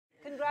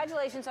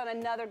congratulations on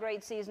another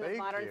great season of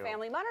Modern you.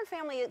 Family. Modern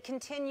Family, it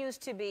continues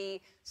to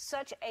be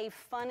such a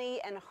funny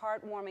and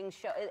heartwarming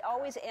show. It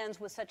always ends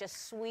with such a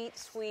sweet,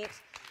 sweet,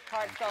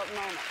 heartfelt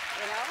moment,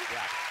 you know?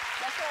 Yeah.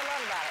 That's what I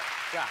love about it.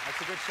 Yeah,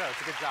 it's a good show.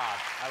 It's a good job.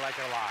 I like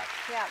it a lot.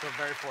 Yeah. Feel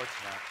very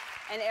fortunate.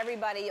 And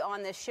everybody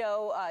on the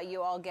show,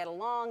 you all get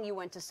along. You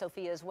went to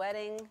Sophia's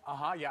wedding.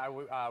 Yeah,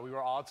 we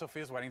were all at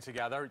Sophia's wedding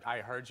together. I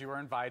heard you were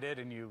invited,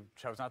 and you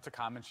chose not to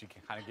come, and she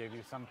kind of gave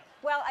you some...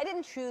 Well, I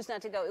didn't choose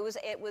not to go.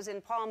 It was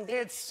in Palm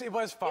Beach. It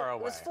was far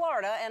away. It was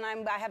Florida, and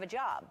I have a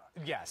job.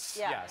 Yes,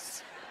 Yeah.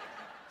 yes.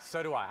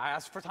 So do I. I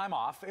asked for time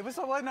off. It was...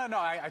 Well, no,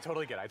 I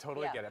totally get it. I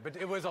totally get it. But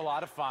it was a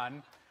lot of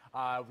fun.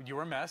 You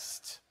were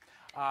missed.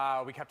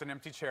 We kept an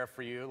empty chair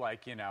for you,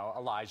 like, you know,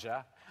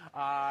 Elijah.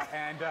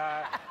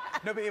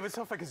 No, but it was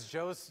so funny because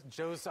Joe's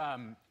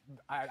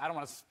I don't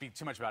want to speak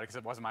too much about it because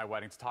it wasn't my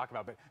wedding to talk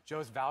about, but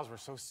Joe's vows were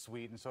so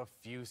sweet and so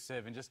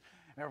effusive and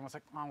everyone was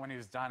like, oh, when he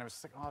was done, it was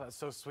just like, oh, that's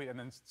so sweet. And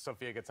then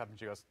Sophia gets up and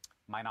she goes,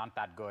 mine aren't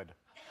that good.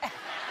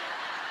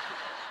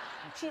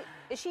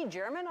 Is she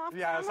German off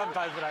Yeah, camera?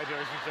 sometimes what I do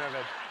is she's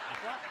German.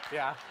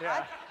 Yeah.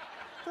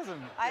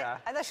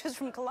 I thought she was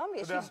from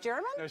Colombia. She's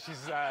German? No,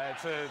 she's,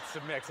 it's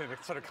a mix, and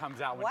it sort of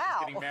comes out when she's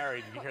getting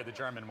married, you hear the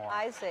German more.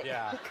 I see.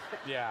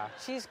 Yeah.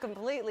 She's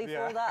completely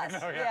fooled us. I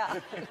know,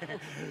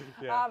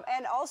 yeah.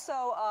 And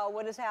also,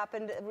 what has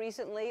happened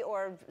recently,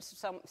 or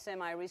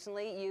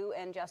semi-recently, you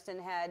and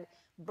Justin had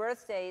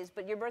birthdays,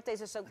 but your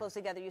birthdays are so close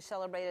together, you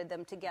celebrated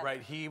them together.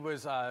 Right, he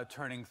was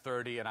turning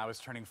 30, and I was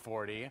turning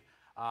 40.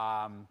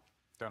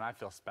 Don't I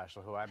feel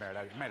special who I married?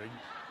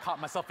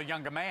 Caught myself a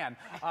younger man.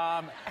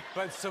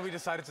 But so we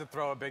decided to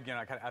throw a big, you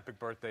know, kind of epic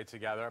birthday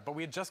together. But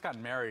we had just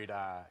gotten married,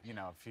 you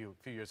know, a few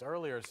years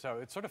earlier, so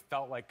it sort of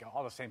felt like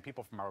all the same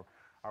people from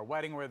our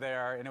wedding were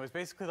there, and it was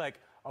basically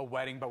like a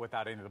wedding, but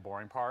without any of the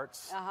boring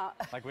parts.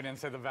 Like we didn't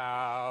say the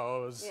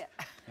vows,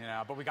 you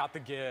know, but we got the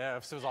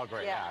gifts. It was all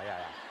great. Yeah.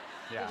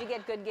 Did you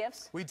get good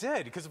gifts? We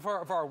did, because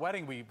for our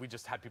wedding, we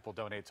just had people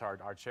donate to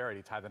our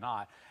charity, Tie the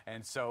Knot,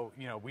 and so,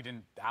 you know, we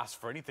didn't ask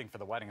for anything for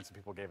the wedding, and so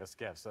people gave us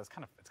gifts. So it's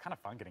kind of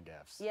fun getting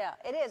gifts. Yeah,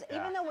 it is. Yeah.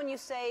 Even though when you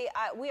say,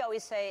 we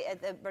always say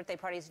at the birthday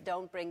parties,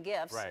 don't bring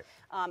gifts, right.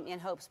 In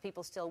hopes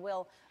people still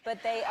will,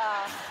 but they.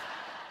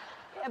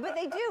 But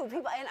they do.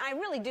 People, and I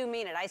really do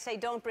mean it. I say,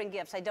 don't bring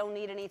gifts. I don't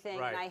need anything,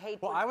 right. and I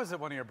hate. Well, I was at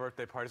one of your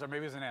birthday parties, or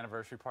maybe it was an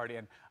anniversary party,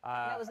 and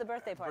that was the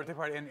birthday party. Birthday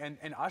party,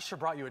 and Usher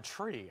brought you a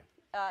tree.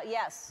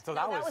 Yes. So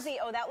that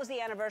was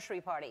the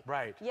anniversary party.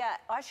 Right. Yeah,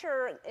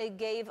 Usher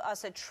gave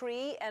us a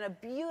tree and a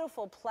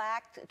beautiful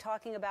plaque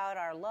talking about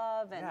our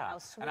love and how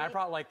sweet. And I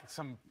brought like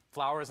some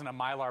flowers and a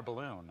Mylar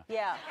balloon.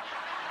 Yeah.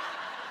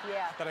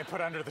 Yeah. That I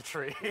put under the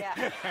tree. Yeah.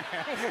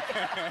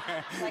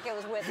 Like it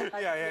was with.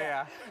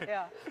 Yeah.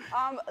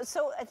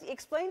 So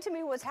explain to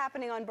me what's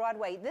happening on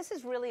Broadway. This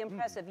is really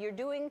impressive. You're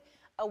doing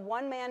a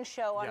one-man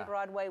show on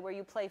Broadway where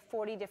you play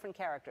 40 different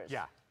characters.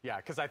 Yeah,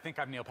 because I think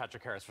I'm Neil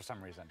Patrick Harris for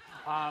some reason.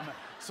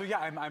 So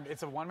yeah,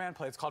 it's a one-man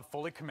play. It's called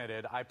Fully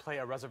Committed. I play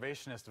a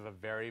reservationist of a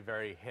very,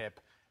 very hip,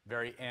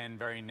 very in,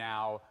 very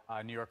now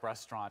New York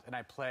restaurant, and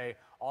I play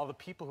all the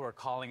people who are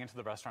calling into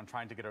the restaurant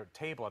trying to get a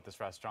table at this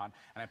restaurant,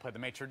 and I play the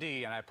maitre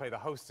d', and I play the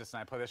hostess,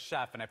 and I play the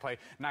chef, and I play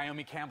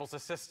Naomi Campbell's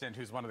assistant,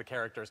 who's one of the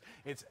characters.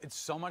 It's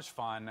so much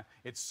fun.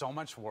 It's so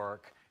much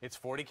work. It's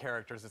 40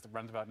 characters. It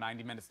runs about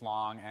 90 minutes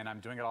long, and I'm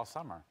doing it all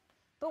summer.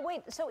 But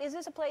wait, so is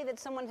this a play that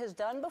someone has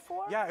done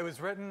before? Yeah, it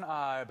was written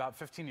about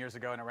 15 years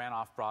ago, and it ran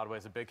off Broadway.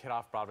 It's a big hit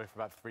off Broadway for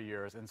about 3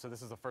 years, and so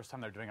this is the first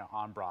time they're doing it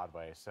on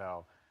Broadway.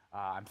 So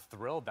I'm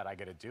thrilled that I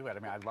get to do it. I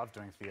mean, I love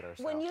doing theater.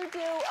 So. When you do,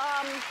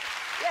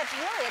 yeah, it's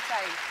really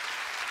exciting.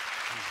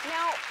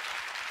 Now,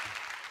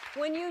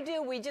 when you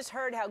do, we just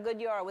heard how good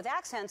you are with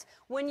accents.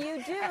 When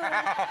you do,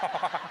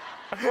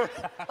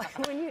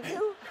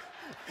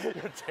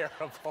 You're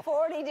terrible.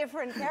 40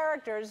 different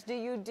characters,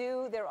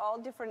 they're all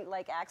different,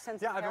 like,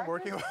 accents? Yeah, I've been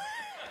working with...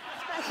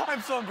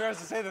 I'm so embarrassed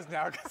to say this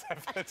now because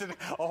I've been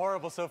a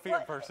horrible Sophia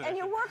impersonator. And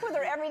you work with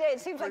her every day. It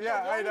seems like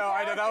I know.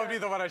 That would be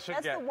the one I should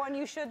get. That's the one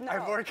you should know.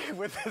 I'm working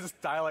with this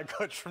dialect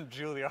coach from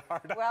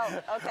Juilliard.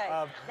 Well,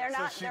 okay. They're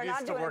not doing a good job. So she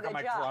needs to work on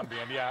my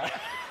Colombian,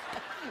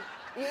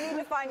 You need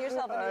to find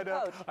yourself a new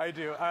coach. I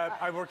do.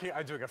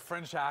 I'm doing a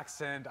French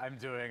accent. I'm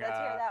doing. Let's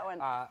hear that one.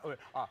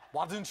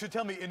 Why didn't you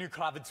tell me in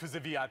Kravitz was a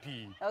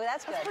VIP? Oh,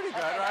 that's good. That's pretty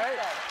good, right? That's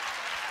good.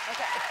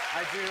 Okay.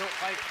 I do,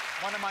 like,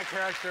 one of my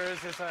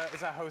characters is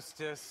a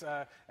hostess,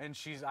 and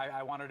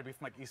I want her to be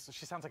from, like, East,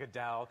 she sounds like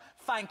Adele.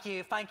 Thank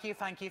you. No,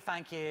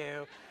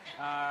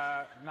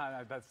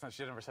 that's not,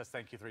 she never says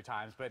thank you 3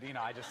 times, but, you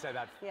know, I just said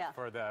that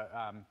for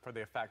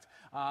the effect.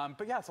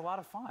 But yeah, it's a lot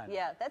of fun.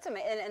 Yeah, that's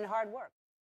amazing, and hard work.